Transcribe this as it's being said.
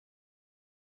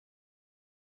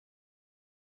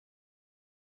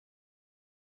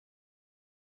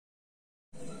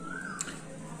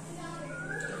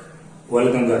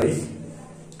Welcome guys.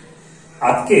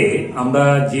 আজকে আমরা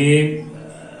যে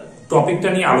টপিকটা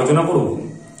নিয়ে আলোচনা করব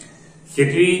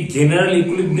সেটি জেনারেল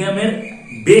ইকুইলিব্রিয়ামের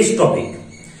বেস টপিক।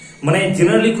 মানে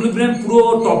জেনারেল ইকুইলিব্রিয়াম পুরো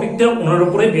টপিকটা ওনার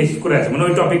উপরে বেস করে আছে, মানে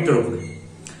ওই টপিকটার উপরে।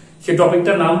 সেই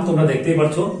টপিকটার নাম তোমরা দেখতেই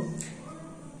পাচ্ছ,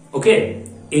 ওকে,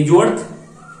 এজওয়ার্থ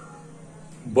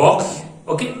বক্স।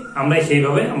 ওকে, আমরা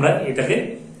সেইভাবে আমরা এটাকে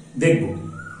দেখব।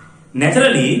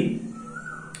 ন্যাচারালি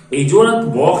এজওয়ার্থ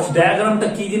বক্স ডায়াগ্রামটা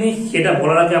কি জিনিস সেটা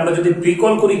বলার আগে আমরা যদি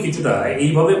প্রিকল করি কিছুটা,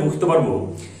 এইভাবে বুঝতে পারবো।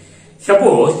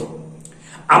 সাপোজ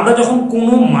আমরা যখন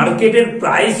কোনো মার্কেটের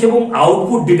প্রাইস এবং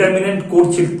আউটপুট ডিটারমিনেন্ট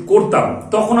করতাম,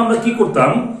 তখন আমরা কি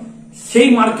করতাম, সেই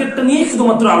মার্কেটটা নিয়ে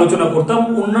শুধুমাত্র আলোচনা করতাম,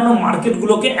 অন্যান্য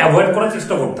মার্কেটগুলোকে অ্যাভয়েড করার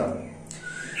চেষ্টা করতাম।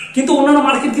 কিন্তু অন্যান্য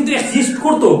মার্কেট কিন্তু এক্সিস্ট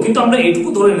করতো, কিন্তু আমরা এটুকু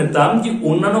ধরে নিতাম যে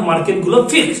অন্যান্য মার্কেটগুলো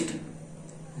fixed,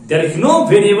 there is no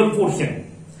variable portion.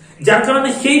 যার কারণে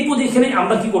সেই পজিশনে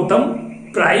আমরা কি করতাম,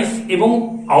 প্রাইস এবং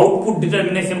আউটপুট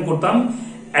ডিটারমিনেশন করতাম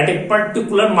এট এ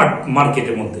পার্টিকুলার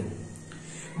মার্কেটের মধ্যে।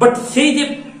 বাট সেই যে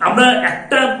আমরা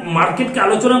একটা মার্কেটকে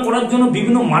আলোচনা করার জন্য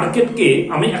বিভিন্ন মার্কেটকে,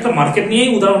 আমি একটা মার্কেট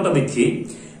নিয়েই উদাহরণটা দিচ্ছি,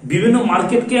 বিভিন্ন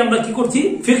মার্কেটকে আমরা কি করছি,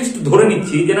 ফিক্সড ধরে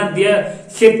নিচ্ছি যে না,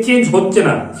 সে চেঞ্জ হচ্ছে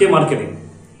না সে মার্কেটে।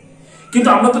 কিন্তু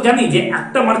আমরা তো জানি যে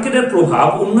একটা মার্কেটের প্রভাব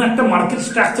অন্য একটা মার্কেট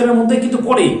স্ট্রাকচারের মধ্যে কিন্তু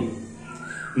পড়েই।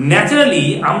 ন্যাচারালি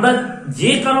আমরা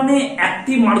যে কারণে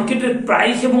একটি মার্কেটের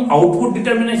প্রাইস এবং আউটপুট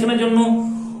ডিটারমিনেশনের জন্য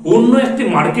অন্য একটি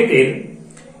মার্কেটের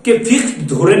কে ফিক্সড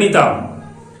ধরে নিতাম,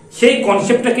 সেই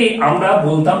কনসেপ্টটাকে আমরা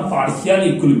বলতাম partial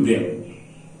equilibrium.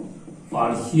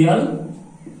 Partial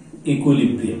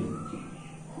equilibrium.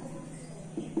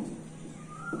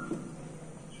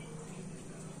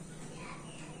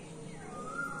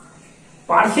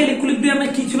 Partial ইকুইলিব্রিয়ামে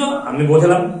কি ছিল আমি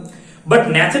বোঝালাম। বাট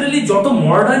ন্যাচারালি যত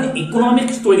মডার্ন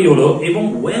ইকোনমিক্স তৈরি হলো এবং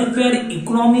ওয়েলফেয়ার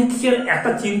ইকোনমিক্স এর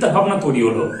একটা চিন্তা ভাবনা তৈরি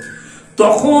হলো,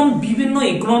 তখন বিভিন্ন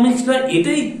ইকোনমিক্সরা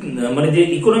এটাই, মানে যে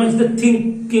ইকোনমিক্স এর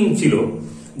থিঙ্কিং ছিল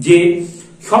যে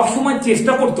সবসময়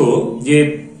চেষ্টা করতো যে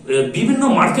বিভিন্ন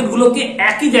মার্কেটগুলোকে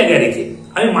একই জায়গায় রেখে,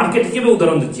 আমি মার্কেট হিসেবে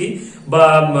উদাহরণ দিচ্ছি, বা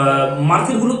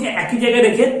মার্কেটগুলোকে একই জায়গায়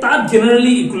রেখে তার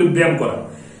জেনারেলি ইকুইলিব্রিয়াম করা।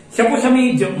 সাপোজ আমি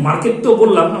মার্কেট তো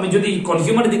বললাম, আমি যদি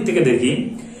কনজিউমারের দিক থেকে দেখি,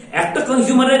 একটা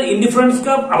কনজিউমারের ইনডিফারেন্স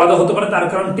কার্ভ আলাদা হতে পারে, তার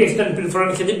কারণ টেস্ট এন্ড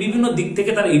প্রিফারেন্স আছে, বিভিন্ন দিক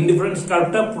থেকে তার ইনডিফারেন্স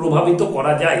কার্ভটা প্রভাবিত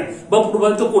করা যায় বা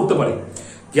প্রভাবিত করতে পারে।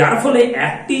 যার ফলে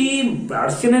একটি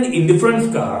পার্সনের ইনডিফারেন্স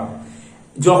কার্ভ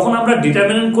যখন আমরা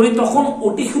ডিটারমিনেন্ট করি, তখন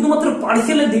ওটি শুধুমাত্র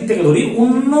পার্সিয়ালের দিক থেকে ধরি,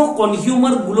 অন্য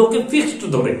কনজিউমার গুলোকে ফিক্সড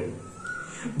ধরে।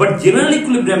 বাট জেনারেল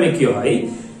ইকুইলিব্রিয়ামে কি হয়,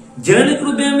 জেনারেল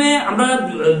ইকুইলিব্রিয়ামে আমরা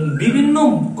বিভিন্ন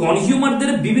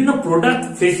কনজিউমারদের বিভিন্ন প্রোডাক্ট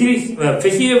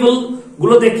ফেসিয়েবল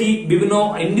গুলো দেখি, বিভিন্ন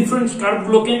ইনডিফারেন্স কার্ভ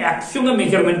গুলোকে একসঙ্গে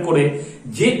মেজারমেন্ট করে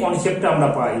যে কনসেপ্টটা আমরা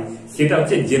পাই সেটা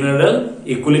হচ্ছে জেনারেল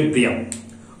ইকুইলিব্রিয়াম।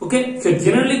 ওকে, সো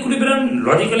জেনারেল ইকুইলিব্রিয়াম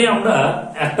লজিক্যালি আমরা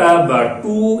একটা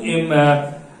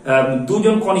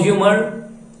দুজন কনজিউমার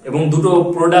এবং দুটো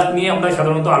প্রোডাক্ট নিয়ে আমরা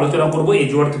সাধারণত আলোচনা করব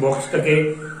এজওয়ার্থ বক্সটাকে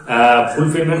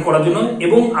ফুলফিলমেন্ট করার জন্য।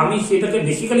 এবং আমি সেটাকে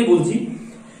বেসিক্যালি বলছি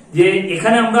যে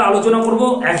এখানে আমরা আলোচনা করব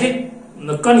অ্যাজ এ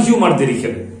কনজিউমারদের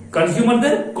হিসেবে,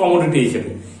 কনজিউমারদের কমোডিটি হিসেবে।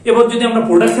 এবার যদি আমরা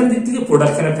প্রোডাকশন দিক থেকে,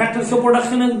 প্রোডাকশনের ফ্যাক্টরস অফ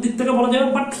প্রোডাকশনের দিক থেকে বলা যাবে,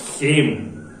 বাট সেম,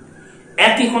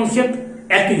 একই কনসেপ্ট,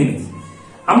 একই জিনিস।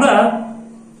 আমরা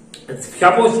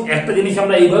সাপোজ একটা জিনিস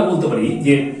আমরা এইভাবে বলতে পারি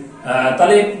যে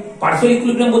তাহলে পার্শিয়াল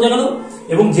ইকুইলিব্রিয়াম বোঝা গেল,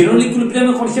 এবং জেনারেল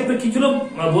ইকুইলিব্রিয়ামের কনসেপ্টটা কি ছিল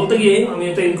বলতে গিয়ে আমি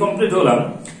এটা ইনকমপ্লিট হলাম,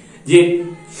 যে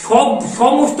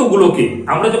সমস্ত গুলোকে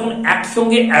আমরা যখন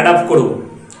একসঙ্গে অ্যাডাপ্ট করব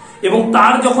এবং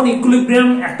তার যখন ইকুইলিব্রিয়াম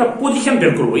একটা পজিশন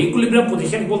বের করবো, ইকুইলিব্রিয়াম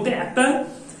পজিশন বলতে একটা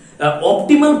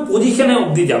অপটিমাল পজিশনে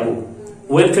অবধি যাব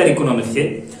ওয়েলফেয়ার ইকোনমিক্সে,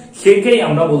 সেটাই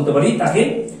আমরা বলতে পারি তাকে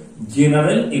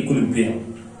জেনারেল ইকুইলিব্রিয়াম।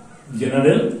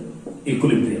 General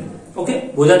equilibrium. ওকে,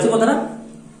 বোঝাচ্ছে কথাটা?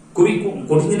 খুবই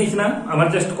কঠিন জিনিস না, আমার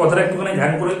জাস্ট কথাটা একটুখানি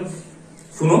ধ্যান করে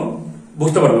শুনো,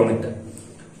 বুঝতে পারবে অনেকটা।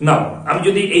 না, আমি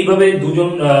যদি এইভাবে দুজন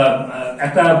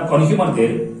একটা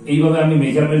কনজিউমারদের এইভাবে আমি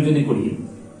মেজারমেন্ট যদি করি,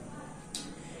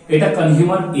 এটা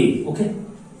কনজিউমার এ, ওকে,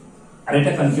 আর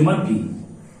এটা কনজিউমার বি,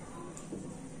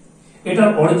 এটার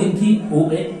অরিজিন কি ও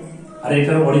এ, আর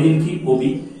এটার অরিজিন কি ও বি।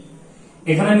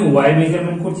 এখানে আমি ওয়াই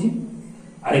মেজারমেন্ট করছি,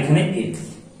 আর এখানে এক্স,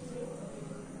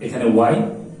 এখানে ওয়াই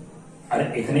আর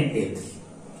এখানে এক্স।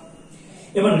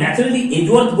 এবার ন্যাচারালি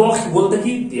এজওয়ার্থ বক্স বলতে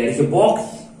কি, বক্স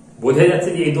বোঝা যাচ্ছে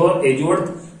যে এজওয়ার্থ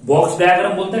বক্স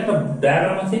ডায়াগ্রাম বলতে একটা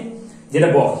ডায়াগ্রাম আছে যেটা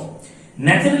বক্স।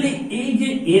 ন্যাচারালি এই যে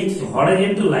এক্স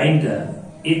হরিজন্টাল লাইনটা,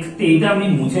 এইটা আমি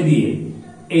মুছে দিয়ে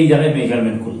এই জায়গায়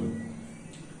মেজারমেন্ট করলাম,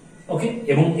 ওকে,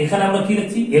 এবং এখানে আমরা কি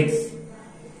লিখছি, এক্স,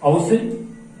 অবশ্যই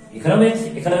এখানেও এক্স,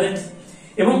 এখানেও এক্স,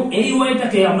 এবং এই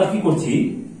ওয়াইটাকে আমরা কি করছি,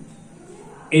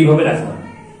 এইভাবে রাখলাম,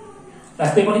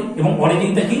 রাখতে পারি, এবং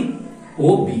অরিজিনটা কি ও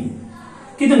বি।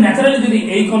 কিন্তু ন্যাচারালি যদি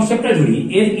এই কনসেপ্টটা ধরি,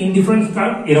 এর ইনডিফারেন্স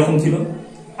কার্ভ এরকম ছিল,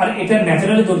 আর এটা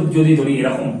ন্যাচারালি যদি ধরি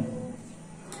এরকম,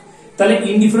 তাহলে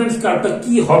ইনডিফারেন্স কার্ভটা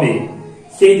কি হবে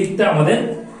সেই দিকটা আমাদের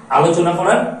আলোচনা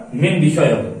করার মেন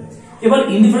বিষয় হবে। এবার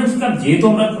ইনডিফারেন্স কার্ভ যেহেতু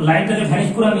আমরা লাইনটাকে ভ্যানিশ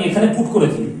করে আমি এখানে পুট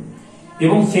করেছি,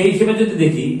 এবং সেই হিসেবে যদি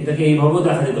দেখি এটাকে এইভাবেও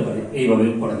দেখা যেতে পারে, এইভাবে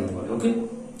করা যেতে পারে। ওকে,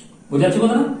 বোঝা যাচ্ছে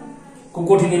কথা না? খুব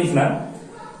কঠিন জিনিস না।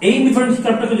 এই ইনডিফারেন্স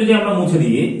কার্ভটাকে যদি আমরা মুছে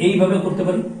দিয়ে এইভাবে করতে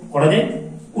পারি, করা যায়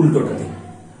উল্টোটাতে,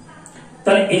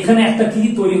 তাহলে এখানে একটা কি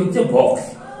তৈরি হচ্ছে, বক্স।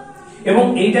 এবং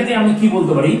এইটাকে আমি কি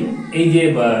বলতে পারি, এই যে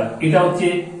এটা হচ্ছে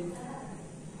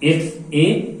x A,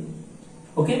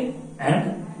 okay, and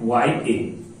y a,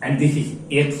 and this is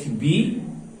x b,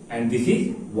 and this is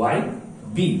y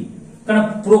b। কারণ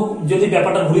পুরো যদি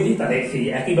ব্যাপারটা ঘুরে দিই তাহলে সেই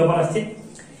একই ব্যাপার আসছে।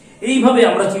 এইভাবে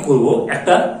আমরা কি করব,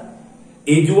 একটা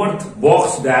এজওয়ার্থ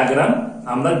বক্স ডায়াগ্রাম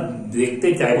আমরা দেখতে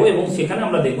চাইবো, এবং সেখানে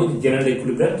আমরা দেখবো জেনারেল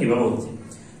ইকুইলিব্রিয়াম কিভাবে হচ্ছে।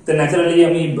 তো ন্যাচারালি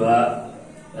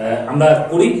আমরা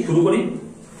শুরু করি।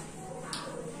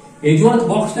 এজওয়ার্থ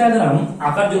বক্স ডায়াগ্রাম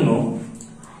আঁকার জন্য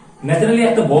ন্যাচারালি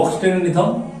একটা বক্স টেনে নিতাম,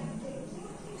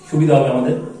 সুবিধা হবে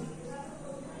আমাদের।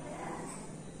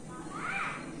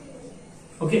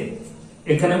 ওকে,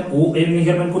 এখানে ও এর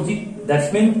মেজারমেন্ট করছি, দ্যাটস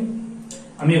মিন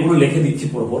আমি এগুলো লিখে দিচ্ছি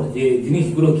পরপর যে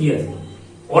জিনিসগুলো কি আছে।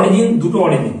 অরিজিন, দুটো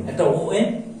অরিজিন, একটা ও এ,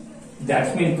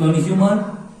 that's mean consumer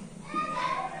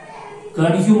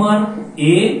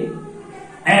A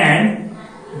and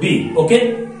B. Okay,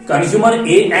 consumer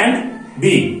A and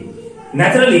B.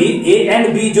 Naturally A and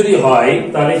B যদি হয়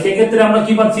তাহলে সেক্ষেত্রে আমরা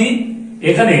কি পাচ্ছি,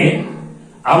 এখানে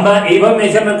আমরা এইভাবে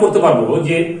মেজারমেন্ট করতে পারবো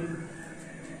যে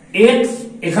x,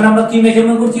 এখানে আমরা কি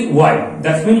মেজারমেন্ট করছি, y,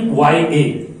 that's mean y a,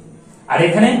 আর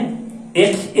এখানে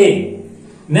x a।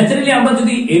 ন্যাচারালি আমরা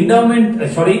যদি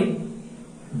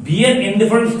b এর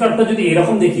ইনডিফারেন্স কার্ভটা যদি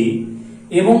এরকম দেখি,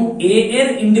 এবং a এর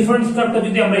ইনডিফারেন্স কার্ভটা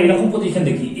যদি আমরা এরকম পজিশন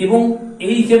দেখি, এবং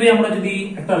এই হিসেবে আমরা যদি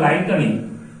একটা লাইনটা নিই,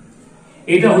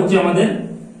 এটা হচ্ছে আমাদের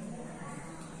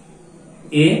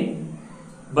a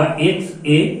বা x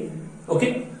a। ওকে,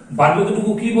 বাদ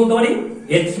বাকিটুকু কি বলতে পারি,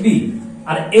 x b,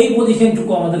 আর এই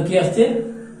পজিশনটুকু আমাদের কি আসছে,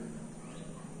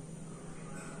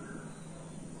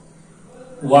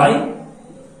 y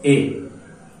a।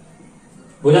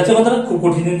 বোঝা যাচ্ছে কথাটা? খুব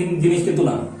কঠিন জিনিস কিন্তু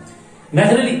না।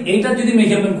 ন্যাচারালি এইটা যদি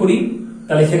মেজারমেন্ট করি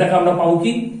তাহলে সেটাকে আমরা পাবো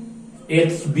কি, x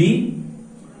b,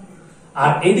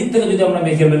 আর এই দিক থেকে যদি আমরা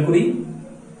মেজারমেন্ট করি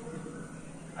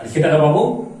আর সেটাকে পাবো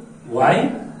y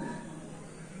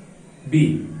b।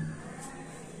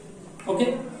 ওকে,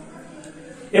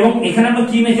 এবং এখানে আমরা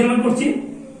কি মেজারমেন্ট করছি,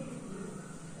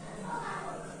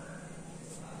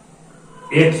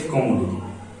 x কমোডিটি।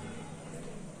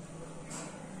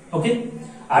 ওকে,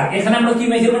 আর এখানে আমরা কি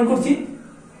মেজারমেন্ট করছি,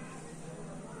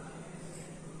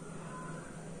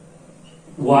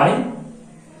 y,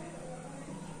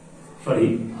 সরি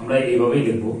আমরা এইভাবেই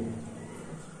লিখবো,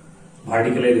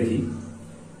 ভার্টিক্যালে দেখি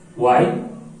y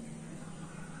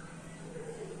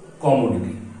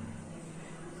কমোডিটি।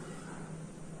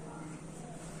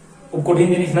 খুব কঠিন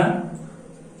জিনিস না?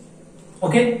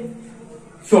 ওকে,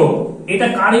 সো এটা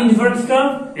কার ইনডিফারেন্স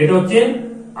কার্ভ, এটা হচ্ছে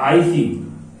IC,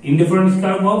 indifference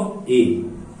curve of A,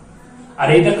 আর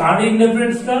এটা কার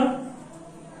indifference curve,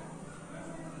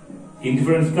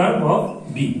 indifference curve of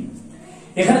B।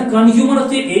 এখানে কনজিউমার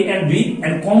হচ্ছে A and B,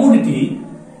 and commodity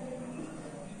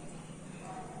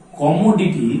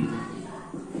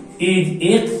is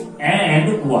X and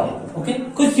Y। ওকে,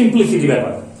 খুব সিম্পলিসিটি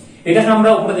ব্যাপার। এটাকে আমরা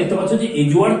উপরে দেখতে পাচ্ছি যে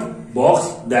এজওয়ার্থ বক্স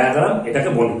ডায়াগ্রাম এটাকে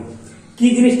বলে। কি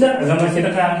জিনিসটা আমরা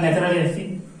সেটাকে ন্যাচারালি আসছি,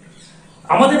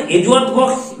 আমাদের এজওয়ার্থ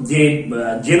বক্স যে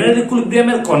জেনারেল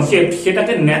ইকুইলিব্রিয়ামের কনসেপ্ট,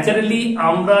 সেটাকে ন্যাচারালি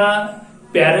আমরা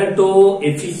প্যারেটো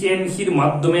এফিসিয়েন্সির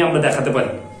মাধ্যমে আমরা দেখাতে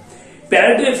পারি।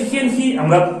 প্যারেটো এফিসিয়েন্সি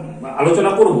আমরা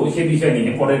আলোচনা করব সেই বিষয়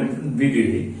নিয়ে পরের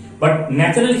ভিডিওতে, বাট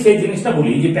ন্যাচারালি সেই জিনিসটা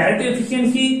বলি যে প্যারেটো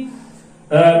এফিসিয়েন্সি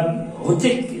হচ্ছে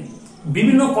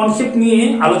বিভিন্ন কনসেপ্ট নিয়ে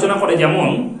আলোচনা করে। যেমন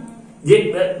যে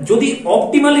যদি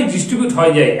অপটিমালি ডিস্ট্রিবিউট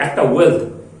হয়ে যায় একটা ওয়েলথ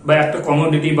বা একটা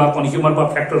কমোডিটি বা কনজিউমার বা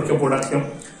ফ্যাক্টর অফ প্রোডাকশন,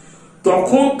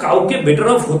 তখন কাউকে বেটার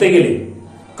অফ হতে গেলে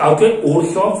কাউকে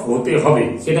ওর্স অফ হতে হবে,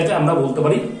 সেটাকে আমরা বলতে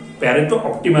পারি প্যারেটো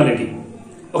অপটিমালিটি।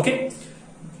 ওকে,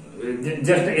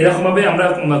 জাস্ট এরকম ভাবে আমরা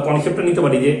কনসেপ্টটা নিতে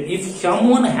পারি যে if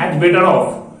someone has better of,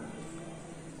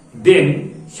 then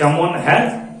someone has,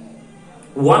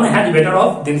 one has better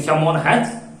of, then someone has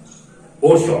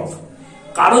ওর্স of.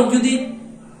 কারোর যদি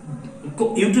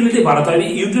ইউটিলিটি বাড়াতে হয়,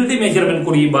 ইউটিলিটি মেজারমেন্ট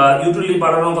করি বা ইউটিলিটি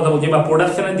বাড়ানোর কথা বলছি বা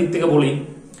প্রোডাকশনের দিক থেকে বলি,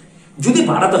 যদি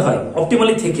বাড়াতে হয়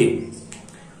অপটিমালি থেকে,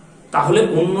 তাহলে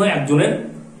অন্য একজনের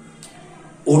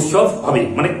ওর্স অফ হবে,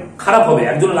 মানে খারাপ হবে।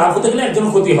 একজনের লাভ হতে গেলে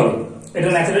একজনের ক্ষতি হবে। এটা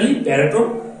ন্যাচারালি প্যারেটোর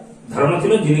ধারণা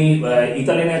ছিল, যিনি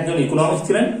ইতালিয়ান একজন ইকোনমিক্স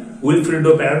ছিলেন,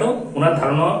 উইলফ্রেডো প্যারেটো ওনার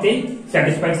ধারণাকে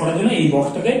স্যাটিসফাই করার জন্য এই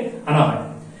বক্সটাকে আনা হয়।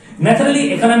 ন্যাচারালি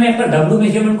এখানে আমি একটা ডাব্লিউ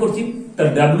মেজারমেন্ট করছি, তার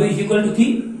ডাব্লিউ ইজ ইকুয়াল টু কি,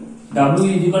 W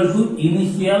is equal to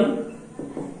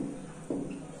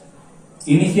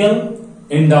initial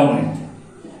endowment.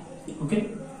 Okay,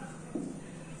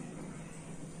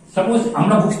 suppose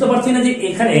আমরা বুঝতে পারছি না যে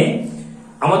এখানে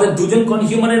আমাদের দুজন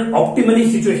কনজিউমারের অপটিমালি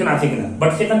সিচুয়েশন আছে কিনা,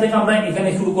 বাট সেখান থেকে আমরা এখানে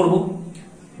শুরু করব,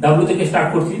 ডাব্লিউ থেকে স্টার্ট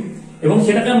করছি এবং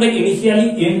সেটাকে আমরা ইনিশিয়ালি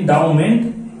এন্ডাউমেন্ট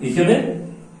হিসেবে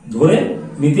ধরে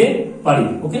নিতে পারি।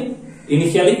 ওকে,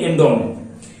 ইনিশিয়ালি এন্ডাউমেন্ট,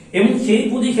 এবং সেই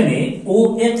পজিশনে ও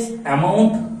এক্স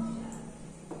অ্যামাউন্ট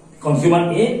কনজিউমার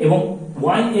এ এবং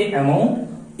Y A amount,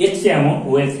 x A amount,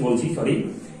 O x বলছি সরি,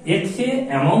 এক্স এ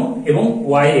অ্যামাউন্ট এবং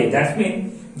ওয়াই এ, দ্যাটস মিন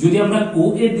যদি আমরা ও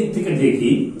এর দিক থেকে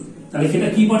দেখি তাহলে সেটা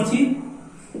কি পাচ্ছি,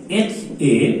 x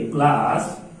A plus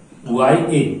Y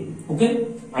A. ওকে,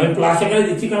 আমি প্লাস আকারে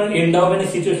দিচ্ছি কারণ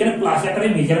এন্ডাউমেন্টের সিচুয়েশনে প্লাস আকারে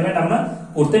মেজারমেন্ট আমরা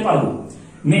করতে পারবো।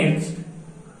 নেক্সট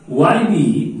ওয়াই বি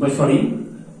বা sorry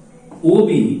O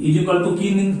B is equal to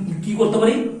কি করতে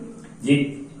পারি, যে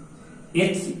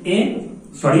এক্স এ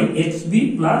sorry x B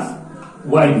plus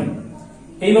Y B,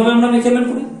 এইভাবে আমরা মেজারমেন্ট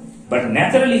করি। বাট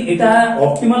ন্যাচারালি এটা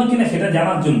অপটিমাল কিনা সেটা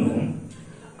জানার জন্য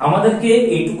আমাদেরকে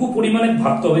এইটুকু পরিমাণে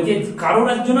ভাবতে হবে যে কারোর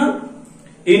একজনের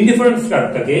ইনডিফারেন্স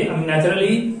কার্ভটাকে আমি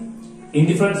ন্যাচারালি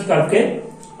ইনডিফারেন্স কার্ভকে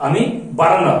আমি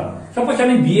বাড়ালাম, সাপোজ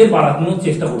আমি বি এর বাড়ানোর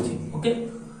চেষ্টা করছি। ওকে,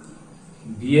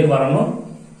 বি এর বাড়ানোর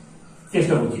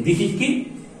চেষ্টা করছি, দিস ইজ কি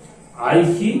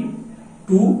আইসি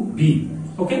টু বি।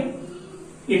 ওকে,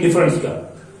 ইনডিফারেন্স কার্ভ।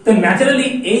 তো ন্যাচারালি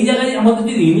এই জায়গায় আমাদের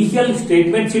যে ইনিশিয়াল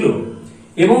স্টেটমেন্ট ছিল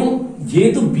এবং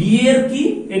যেহেতু বি এর কি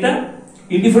এটা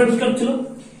ইনডিফারেন্স কার্ভ ছিল,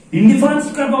 ইনডিফারেন্স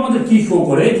কার্ভ আমাদের কি শো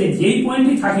করে যে যেই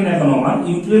পয়েন্টে থাকি না কেন আমার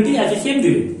ইউটিলিটি আছে সেম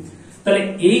দিবে। তাহলে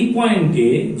এই পয়েন্টে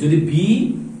যদি বি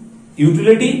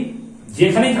ইউটিলিটি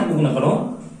যেখানেই থাকুক না কেন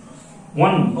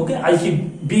ওয়ান, ওকে আইসি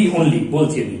বি অনলি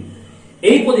বলছি আমি,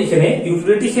 এই পজিশনে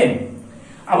ইউটিলিটি সেম।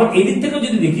 আবার এই দিক থেকে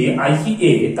যদি দেখি আইসি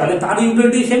এ, তাহলে তার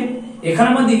ইউটিলিটি সেম। এখানে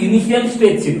আমাদের ইনিশিয়াল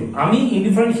স্টেট ছিল, আমি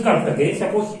ইনডিফারেন্স কার্ভটাকে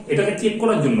সাপোজ এটাকে চেক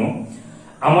করার জন্য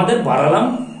আমাদের বাড়ালাম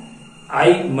আই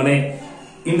মানে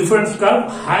ইনডিফারেন্স কার্ভ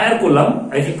হায়ার করলাম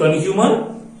আইসি কনজিউমার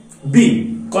বি,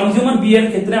 কনজিউমার বি এর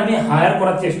ক্ষেত্রে আমি হায়ার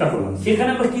করার চেষ্টা করলাম। সেখানে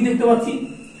আমরা কি দেখতে পাচ্ছি,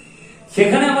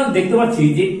 সেখানে আমরা দেখতে পাচ্ছি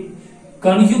যে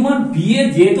কনজিউমার বি এর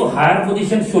যেহেতু হায়ার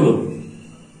পজিশন ছিল,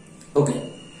 ওকে,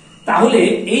 তাহলে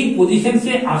এই পজিশন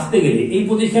সে আসতে গেলে এই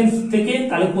পজিশন থেকে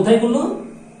তাহলে কোথায় করলো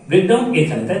ব্রেকডাউন,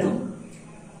 এখানে, তাই তো?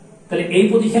 তাহলে এই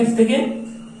পজিশন থেকে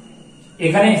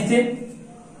এখানে এসছে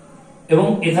এবং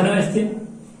এখানেও এসছে,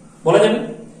 বলা যাবে,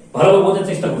 ভালোভাবে বোঝার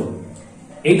চেষ্টা করো।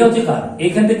 এইটা হচ্ছে কার,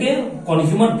 এখান থেকে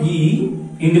consumer B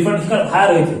indifference curve higher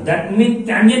হয়েছে, দ্যাট মিন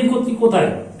ট্যানজেন্ট করছে কোথায়,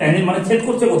 ট্যানজেন্ট মানে ছেদ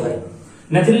করছে কোথায়,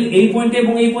 ন্যাচারালি এই পয়েন্টে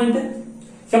এবং এই পয়েন্টে।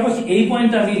 সাপোজ এই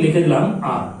পয়েন্টে আমি লিখে দিলাম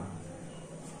আর,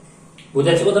 বোঝা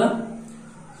যাচ্ছে কথা না,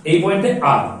 এই পয়েন্টে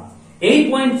আর, এই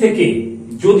পয়েন্ট থেকে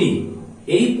যদি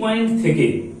এই পয়েন্ট থেকে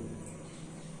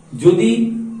যদি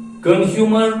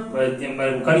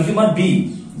কনজিউমার বি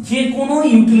যে কোনো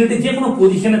ইউটিলিটি যে কোনো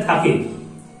পজিশনে থাকে,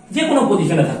 যে কোনো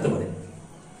পজিশনে থাকতে পারে,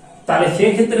 তাহলে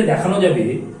সেক্ষেত্রে দেখানো যাবে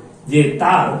যে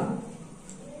তার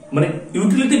মানে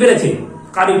ইউটিলিটি বেড়েছে।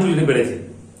 কার ইউটিলিটি বেড়েছে,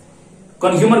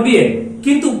 কনজিউমার বি এর,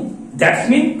 কিন্তু দ্যাটস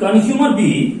মিন কনজিউমার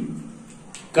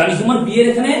বি এর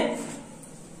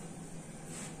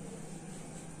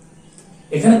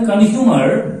এখানে কনজিউমার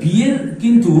বি এর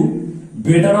কিন্তু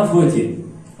বেটার অফ হয়েছে।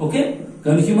 ওকে,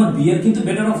 কনজিউমার বি এর কিন্তু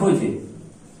বেটার অফ হয়েছে,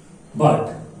 বাট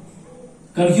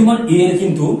কনজিউমার এ এর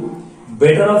কিন্তু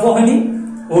বেটার অফ হয়নি,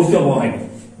 ওরস অফ হয়নি।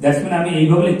 দ্যাটস মিন আমি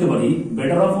এইভাবে লিখতে পারি,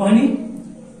 বেটার অফ হয়নি,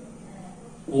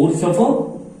 ওরস অফ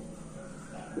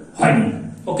হয়নি।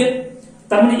 ওকে,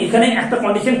 তার মানে এখানে একটা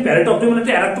কন্ডিশন প্যারেটো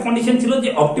অপটিমালিটি, আর একটা কন্ডিশন ছিল যে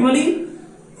অপটিমালি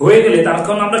হয়ে গেলে তার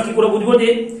কারণ আমরা কি করে বুঝবো যে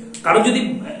কারো যদি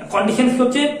কন্ডিশন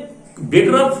হচ্ছে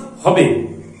বেটার অফ হবে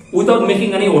উইদাউট মেকিং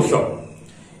এনি ওরস অফ,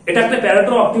 এটা একটা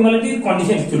প্যারেটো অপটিমালিটি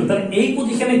কন্ডিশন ছিল। তাহলে এই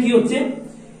পজিশনে কি হচ্ছে,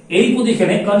 এই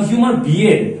পজিশনে কনজিউমার বি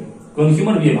এর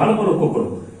ভালো করে লক্ষ্য করো,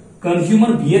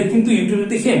 কনজিউমার বি এর কিন্তু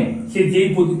ইউটিলিটি সেম, সে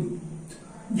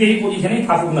যেই পজিশনে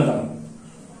থাকুক না কেন,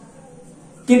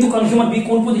 কিন্তু কনজিউমার বি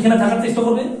কোন পজিশনে থাকার চেষ্টা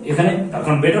করবে, এখানে,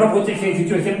 কারণ বেটার অফ হচ্ছে, সেই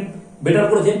সিচুয়েশন বেটার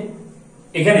করেছে,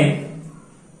 এখানে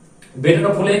বেটার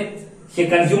অফ হলে সে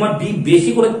কনজিউমার বি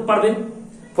বেশি করে পারবে।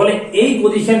 ফলে এই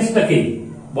পজিশনটাকে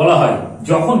বলা হয়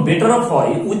যখন বেটার অফ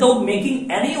হয় উইদাউট মেকিং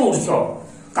এনি ওরস অফ,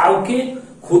 কাউকে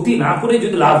ক্ষতি না করে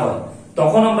যদি লাভ হয়,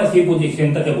 তখন আমরা সেই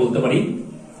পজিশনটাকে বলতে পারি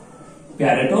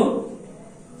প্যারেটো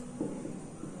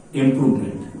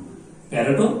ইমপ্রুভমেন্ট।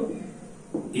 Pareto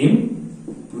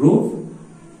improvement.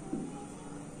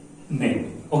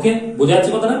 ওকে, বোঝা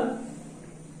যাচ্ছে কথাটা?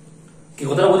 কি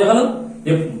কথাটা বোঝা গেল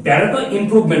যে প্যারেটো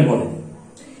ইমপ্রুভমেন্ট বলে।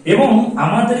 এবং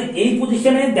আমাদের এই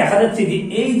পজিশনে দেখা যাচ্ছে যে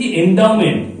এই যে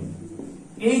এন্ডাউমেন্ট,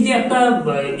 এই যে একটা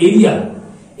এরিয়া,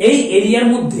 এই এরিয়ার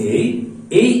মধ্যে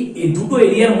এই দুটো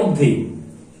এরিয়ার মধ্যে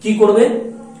কি করবে,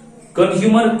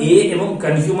 কনজিউমার এ এবং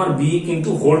কনজিউমার বি কিন্তু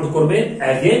হোল্ড করবে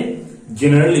as a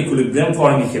general equilibrium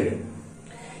form হিসেবে।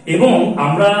 এবং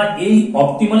আমরা এই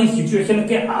অপটিমাল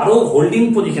সিচুয়েশনকে আরো হোল্ডিং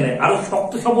পজিশনে আরো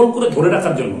শক্ত সবল করে ধরে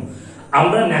রাখার জন্য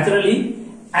আমরা ন্যাচারালি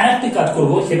আরেকটি কাজ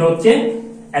করব, সেটা হচ্ছে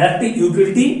আরেকটি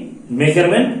ইউটিলিটি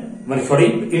মেজারমেন্ট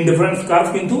ইনডিফারেন্স কার্ভ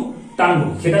কিন্তু টানবো।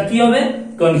 সেটা কি হবে,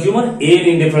 কনজিউমার এর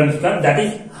indifference curve, that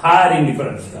is higher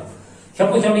indifference curve.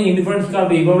 Suppose আমি ইনডিফারেন্স কার্ভ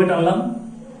এইভাবে টানলাম,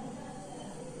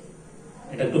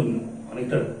 এটা একটু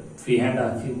অনেকটা ফ্রি হ্যান্ড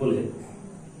আছে বলে,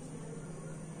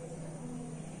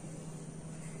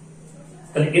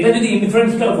 তাহলে এটা যদি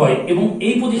ইনডিফারেন্স কার্ভ হয় এবং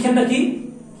এই পজিশনটা কি,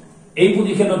 এই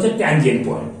পজিশনটা হচ্ছে tangent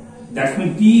point, that's mean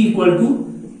T equal to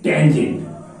tangent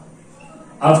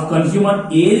of consumer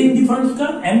A indifference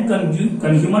curve and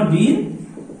consumer B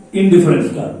indifference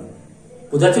curve।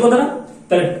 বোঝাচ্ছে কথাটা?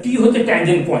 তাহলে T হচ্ছে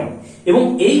ট্যানজেন্ট পয়েন্ট এবং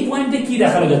এই পয়েন্টে কি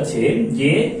দেখানো যাচ্ছে যে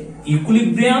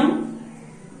equilibrium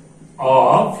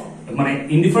of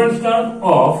indifference curve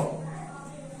of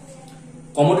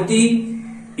commodity,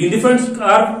 indifference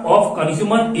curve of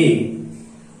consumer A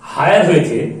higher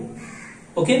হয়েছে।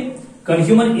 ওকে,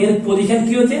 কনজিউমার এর পজিশন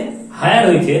কি হয়েছে, হায়ার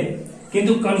হয়েছে,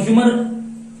 কিন্তু কনজিউমার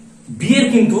বি এর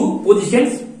কিন্তু পজিশন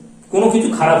কোনো কিছু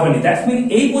খারাপ হয়নি। দ্যাটস মিন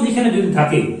এই পজিশনে যদি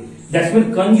থাকে, দ্যাটস মিন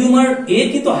কনজিউমার এ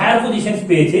কিন্তু হায়ার পজিশন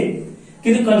পেয়েছে,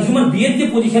 কিন্তু কনজিউমার বি এর যে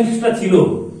পজিশনটা ছিল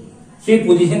সেই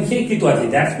পজিশন সে কিন্তু আছে।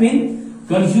 That's mean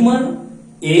consumer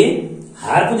A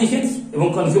higher position এবং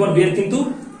কনজিউমার বি এর কিন্তু,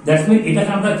 দ্যাটস মিন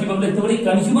এটাকে আমরা কিভাবে লিখতে পারি,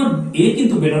 কনজিউমার এ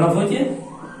কিন্তু বেটার অফ হয়েছে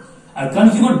আর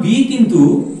কনজিউমার বি কিন্তু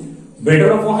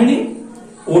বেটার অফ হয়নি,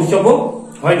 ওর সব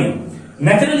হয়নি।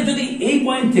 ন্যাচারালি যদি এই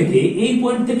পয়েন্ট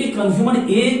থেকে কনজিউমার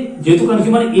এ, যেহেতু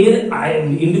কনজিউমার এর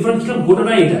ইনডিফারেন্স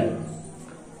গোটাটা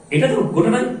এটা তো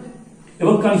গোটাটাই,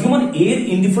 এবং কনজিউমার এর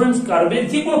ইনডিফারেন্স কার্ভে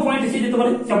যে কোনো পয়েন্টে সে যেতে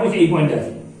পারে। সাপোজ এই পয়েন্টে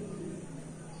আছে,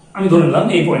 আমি ধরে নিলাম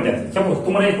এই পয়েন্টে আছে, সাপোজ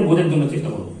তোমরা একটু বোঝার জন্য চেষ্টা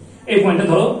করো, এই পয়েন্টে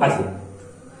ধরো আছে,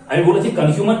 আমি বলেছি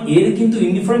কনজিউমার এর কিন্তু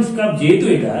ইনডিফারেন্স কার্ভ যেহেতু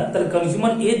এটা, তাহলে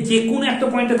কনজিউমার এর যে কোনো একটা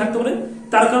পয়েন্টে থাকতে পারে,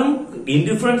 তার কারণ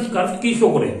ইনডিফারেন্স কার্ভ কি শো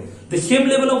করে, the same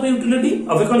level of utility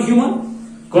of a consumer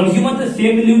the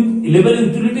same level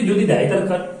utility যদি দেয়, তাহলে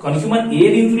কনজিউমার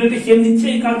এর ইউটিলিটি সেম দিচ্ছে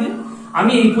এই কার্ভে।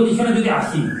 আমি এই পজিশনে যদি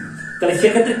আসি, তাহলে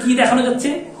সেক্ষেত্রে কি দেখানো যাচ্ছে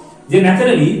যে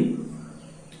ন্যাচারালি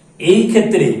এই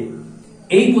ক্ষেত্রে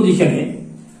এই পজিশনে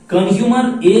কনজিউমার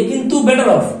এ কিন্তু better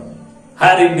of,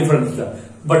 higher indifference curve,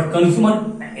 but consumer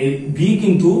B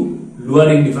কিন্তু লোয়ার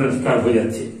ইনডিফারেন্স কার্ভ হয়ে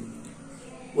যাচ্ছে।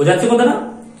 বোঝাচ্ছে কথাটা?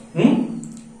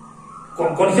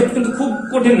 কনসেপ্ট কিন্তু খুব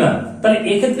কঠিন না। তাহলে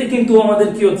এক্ষেত্রে কিন্তু আমাদের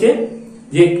কি হচ্ছে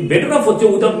যে বেটার অফ হচ্ছে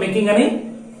without making any,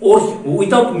 or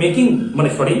without making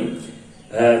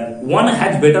one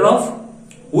has better of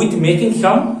with making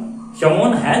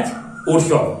someone has ওর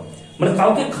সব,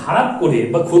 কাউকে খারাপ করে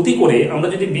বা ক্ষতি করে আমরা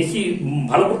যদি বেশি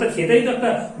ভালো করতে, সেটাই তো একটা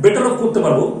বেটার অফ করতে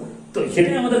পারবো। তো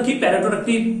সেটাই আমাদের কি প্যারেটোর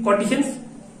একটি কন্ডিশনস।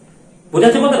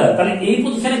 বোঝাচ্ছে কথাটা? তাহলে এই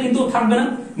পজিশনে কিন্তু থাকবে না।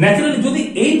 ন্যাচারালি যদি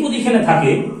এই পজিশনে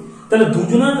থাকে, তাহলে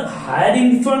দুজনের হায়ার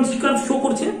ইনডিফারেন্স কার্ভ শো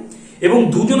করছে এবং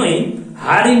দুজনেই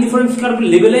হায়ার ইনডিফারেন্স কার্ভ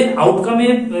লেভেলে আউটকামে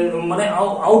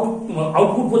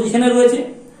আউটপুট পজিশনে রয়েছে।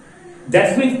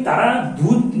 দ্যাটস মিন তারা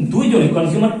দুইজনে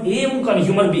কনজিউমার এ এবং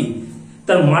কনজিউমার বি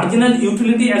তার মার্জিনাল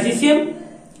ইউটিলিটি আছে সেম।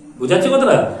 বোঝাচ্ছে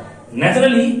কথাটা?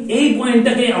 ন্যাচারালি এই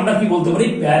পয়েন্টটাকে আমরা কি বলতে পারি,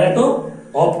 প্যারেটো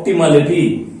অপটিমালিটি।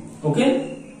 ওকে,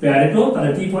 প্যারেটো,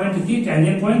 তাহলে টি পয়েন্ট কি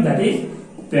tangent point, that is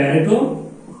Pareto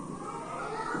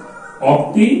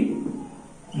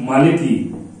optimality.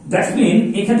 That's mean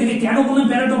এখান থেকে কেন বলেন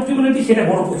প্যারেটো অপটিমালিটি, সেটা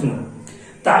বড় প্রশ্ন।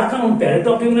 তার কারণ প্যারেটো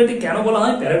অপটিমালিটি কেন বলা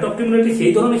হয়, প্যারেটো অপটিমালিটি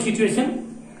সেই ধরনের সিচুয়েশন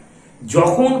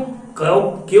যখন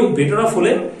কেউ বেটার অফ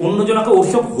হলে অন্যজনকে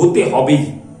ওসব হতে হবেই।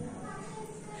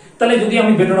 তাহলে যদি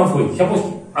আমি বেটার অফ হই, সাপোজ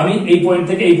আমি এই পয়েন্ট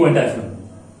থেকে এই পয়েন্টে আসলাম,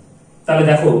 তাহলে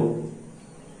দেখো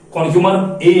কনজিউমার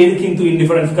এ এর কিন্তু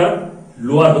ইনডিফারেন্স কার্ভ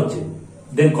লোয়ার হচ্ছে,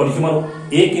 দেন কনজিউমার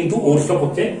এ কিন্তু ওরসব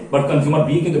হচ্ছে, বাট কনজিউমার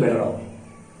বি কিন্তু বেটার অফ।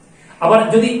 আবার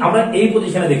যদি আমরা এই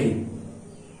পজিশনে দেখি,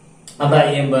 আমরা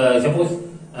সাপোজ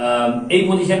এই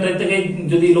পজিশনটা থেকে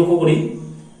যদি লক্ষ্য করি,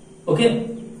 ওকে,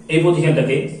 এই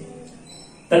পজিশনটাকে,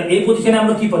 তাহলে এই পজিশনে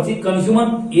আমরা কি পাচ্ছি, কনজিউমার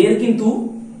এর কিন্তু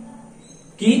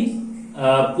কি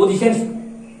পজিশন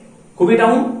খুবই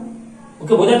ডাউন।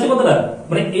 ওকে, বোঝাচ্ছে কথাটা?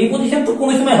 এই পজিশন তো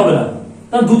কোনো সময় হবে না,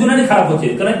 কারণ দুজনেরই খারাপ হচ্ছে,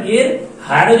 কারণ এর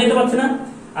হায়ারও যেতে পারছে না,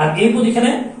 আর এই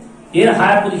পজিশনে এর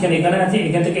হায়ার পজিশন এখানে আছে,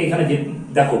 এখান থেকে এখানে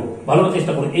দেখো ভালো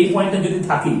চেষ্টা করো, এই পয়েন্টে যদি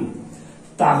থাকি,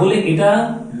 তাহলে এটা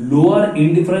lower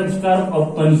indifference curve of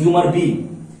consumer B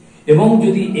এবং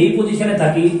যদি এই পজিশনে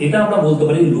থাকি, এটা আমরা বলতে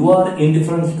পারি lower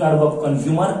indifference curve of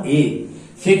consumer এ।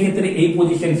 সেই ক্ষেত্রে এই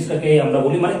পজিশনটাকে আমরা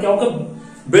বলি মানে কাউকে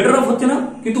বেটার অফ হচ্ছে না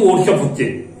কিন্তু ওয়ার্স অফ হচ্ছে,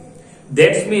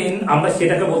 দ্যাটস মিন আমরা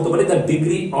সেটাকে বলতে পারি the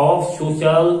degree of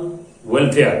social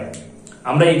welfare.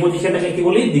 আমরা এই পজিশনটাকে কি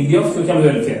বলি? Degree of social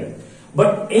welfare. But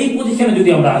এই পজিশনে যদি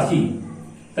আমরা আসি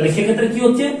তাহলে সেক্ষেত্রে কি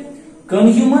হচ্ছে?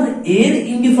 কনজিউমার এর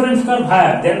indifference curve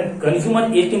higher than consumer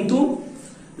এ কিন্তু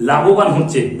লাভবান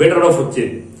হচ্ছে, বেটার অফ হচ্ছে,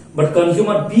 বাট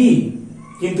কনজিউমার বি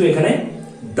কিন্তু এখানে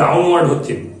ডাউনওয়ার্ড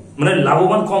হচ্ছে, মানে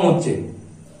লাভবান কম হচ্ছে,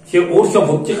 সে ওর্স অফ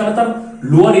হচ্ছে, কারণ তার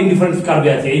লোয়ার ইনডিফারেন্স কার্ভে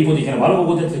আছে। এই পজিশনে ভালোভাবে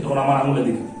বোঝাচ্ছে তখন আমার আঙুলের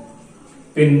দিকে,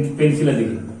 পেন্সিলের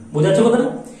দিকে, বোঝাচ্ছে কথাটা?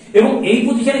 এবং এই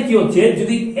পজিশনে কি হচ্ছে?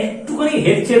 যদি একটুখানি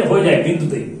হেডসেট হয়ে যায়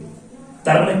বিন্দুতে,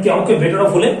 তার মানে কাউকে বেটার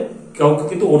অফ হলে কাউকে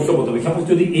কিন্তু ওর্স অফ হতে হবে। সাপোজ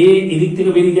যদি এ এদিক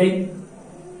থেকে বেরিয়ে যায়,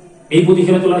 এই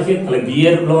পজিশনে চলে আসে, তাহলে বি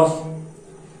এর লস।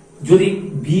 যদি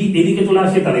বি এদিকে চলে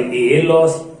আসে তাহলে এ এর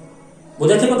লস।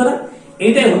 বোঝাচ্ছে কথাটা?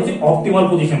 এটাই হচ্ছে অপটিমাল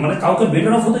পজিশন, মানে কাউকে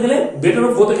বেটার অফ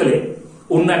হতে গেলে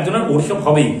অন্য একজনের ওর্স অফ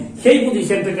হবেই। সেই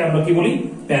পজিশন থেকে আমরা কি বলি?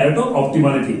 Pareto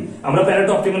optimality. আমরা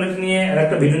প্যারেটো অপটিমালিটি নিয়ে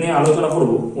একটা ভিডিও নিয়ে আলোচনা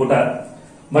করব ওটা,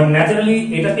 বাট ন্যাচারালি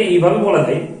এটাকে এইভাবে বলা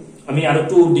যায়। আমি আর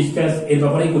একটু ডিসকাস এর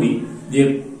ব্যাপারেই করি যে,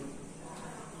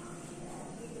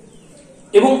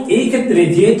 এবং এই ক্ষেত্রে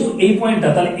যেহেতু এই পয়েন্টটা,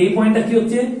 তাহলে এই পয়েন্টটা কি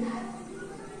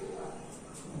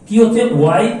হচ্ছে?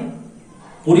 ওয়াই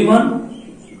পরিমাণ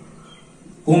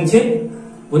কমছে,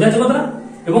 বোঝাচ্ছে কথাটা?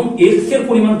 এবং এক্স এর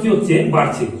পরিমাণ কি হচ্ছে?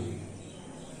 বাড়ছে।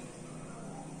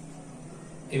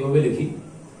 এভাবে লিখি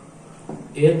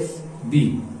এক্স বি,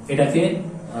 এটাকে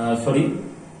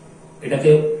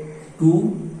এটাকে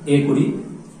 2a করি,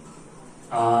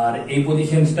 আর এই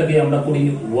পজিশনটাকে আমরা করি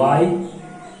y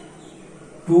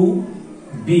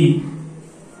 2b।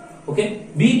 ওকে,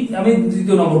 বি আমি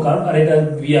দ্বিতীয় নম্বর কার্ভ, আর এটা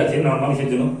বি আছে নরমাল, সেই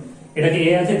জন্য এটাকে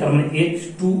a আছে, তার মানে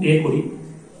x2a করি,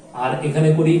 আর এখানে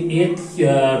করি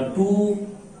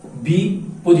x2b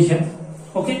পজিশন।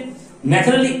 ওকে,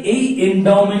 ন্যাচারালি এই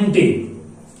এন্ডাওমেন্টে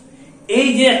এই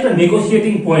যে একটা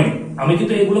নেগোসিয়েটিং পয়েন্ট, আমি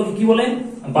কিন্তু এগুলোকে কি বলে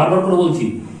বারবার করে বলছি,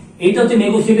 এইটা হচ্ছে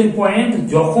নেগোসিয়েটিং পয়েন্ট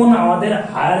যখন আমাদের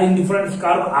হায়ার ইনডিফারেন্স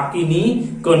কার্ভ আঁকিনি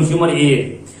কনজিউমার এ,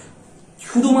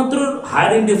 শুধুমাত্র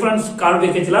হায়ার ইনডিফারেন্স কার্ভ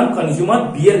এঁকেছিলাম কনজিউমার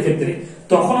বি এর ক্ষেত্রে,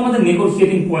 তখন আমাদের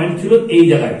নেগোসিয়েটিং পয়েন্ট ছিল এই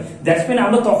জায়গায়। দ্যাটস মিন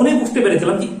আমরা তখনই বুঝতে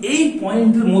পেরেছিলাম যে এই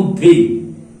পয়েন্টের মধ্যেই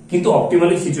কিন্তু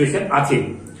অপটিমালি সিচুয়েশন আছে।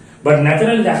 বাট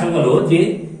ন্যাচারালি দেখা গেল যে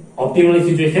অপটিমালি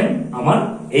সিচুয়েশন আমার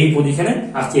এই পজিশনে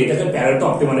আসছে, এটাকে প্যারেটো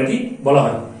অপটিমালিটি বলা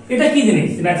হয়। এটা কি জিনিস?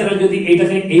 ন্যাচারাল যদি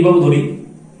এইটাকে এইভাবে ধরি,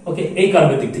 ওকে, এই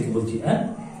কার্ভের দিক থেকে বলছি, হ্যাঁ,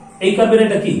 এই কার্ভের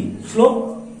এটা কি? স্লোপ।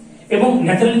 এবং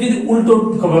ন্যাচারালি যদি উল্টো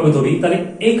ভাবে ধরি, তাহলে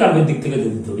এই কার্ভের দিক থেকে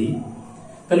যদি ধরি,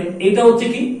 তাহলে এটা হচ্ছে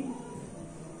কি?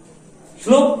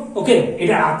 স্লোপ। ওকে,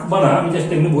 এটা আঁকবা না, আমি জাস্ট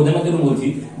এমনি বোঝানোর জন্য বলছি।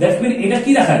 দ্যাটস মিন এটা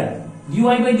কি দেখায়?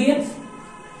 Dy by dx.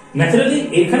 ন্যাচারালি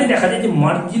এখানে দেখা যায় যে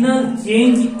marginal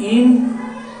change in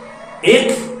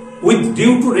x with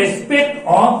due to respect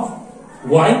of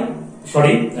y,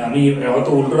 sorry আমি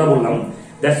হয়তো উল্টোটা বললাম,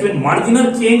 that's mean marginal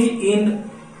change in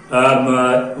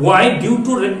y due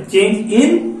to change in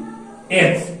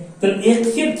x। তাহলে x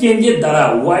এর চেঞ্জের দ্বারা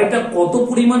y টা কত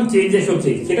পরিমাণ চেঞ্জেস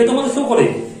হচ্ছে সেটা তোমাদের শো করে।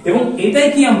 এবং এটাই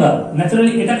কি আমরা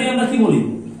ন্যাচারালি এটাকে আমরা কি বলি?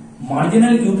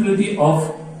 Marginal utility of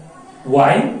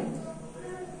y,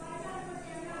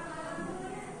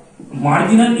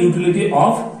 marginal utility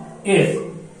of x,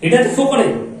 এটা তো শো করে।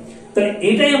 তাহলে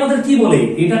এটাই আমাদের কি বলে?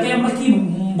 এটাকে আমরা কি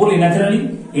বলি ন্যাচারালি?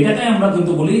 এটাকে আমরা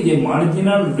কিন্তু বলি যে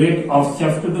marginal rate of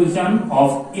substitution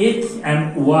of x and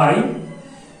Y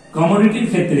কমোডিটির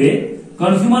ক্ষেত্রে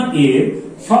কনজিউমার এ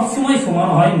সবসময় সমান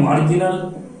হয় marginal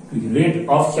rate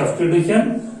of substitution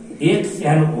x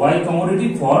and Y commodity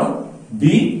for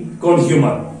B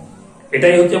consumer.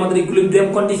 এটাই হচ্ছে আমাদের ইকুইলিব্রিয়াম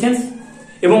কন্ডিশনস,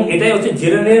 এবং এটাই হচ্ছে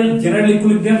জেনারেল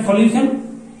ইকুইলিব্রিয়াম সলিউশন,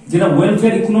 যেটা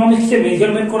ওয়েলফেয়ার ইকোনমিক্সে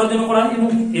মেজারমেন্ট করার জন্য করা হয় এবং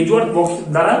এজওয়ার্থ বক্স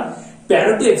দ্বারা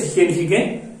প্যারেটো এফিসিয়েন্সিকে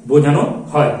বোঝানো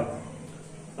হয়।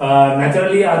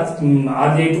 ন্যাচারালি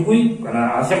আজ এইটুকুই,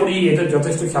 আশা করি এটা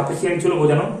যথেষ্ট সাফিসিয়েন্ট ছিল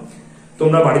বোঝানো।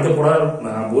 তোমরা বাড়িতে পড়ার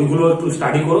বইগুলো একটু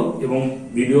স্টাডি করো এবং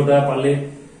ভিডিওটা পারলে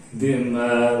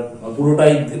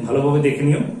পুরোটাই ভালোভাবে দেখে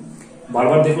নিও।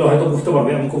 বারবার দেখলে হয়তো বুঝতে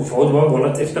পারবে, আমি খুব সহজভাবে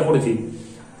বলার চেষ্টা করেছি।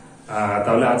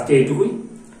 তাহলে আজকে এইটুকুই।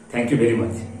 Thank you very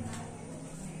much.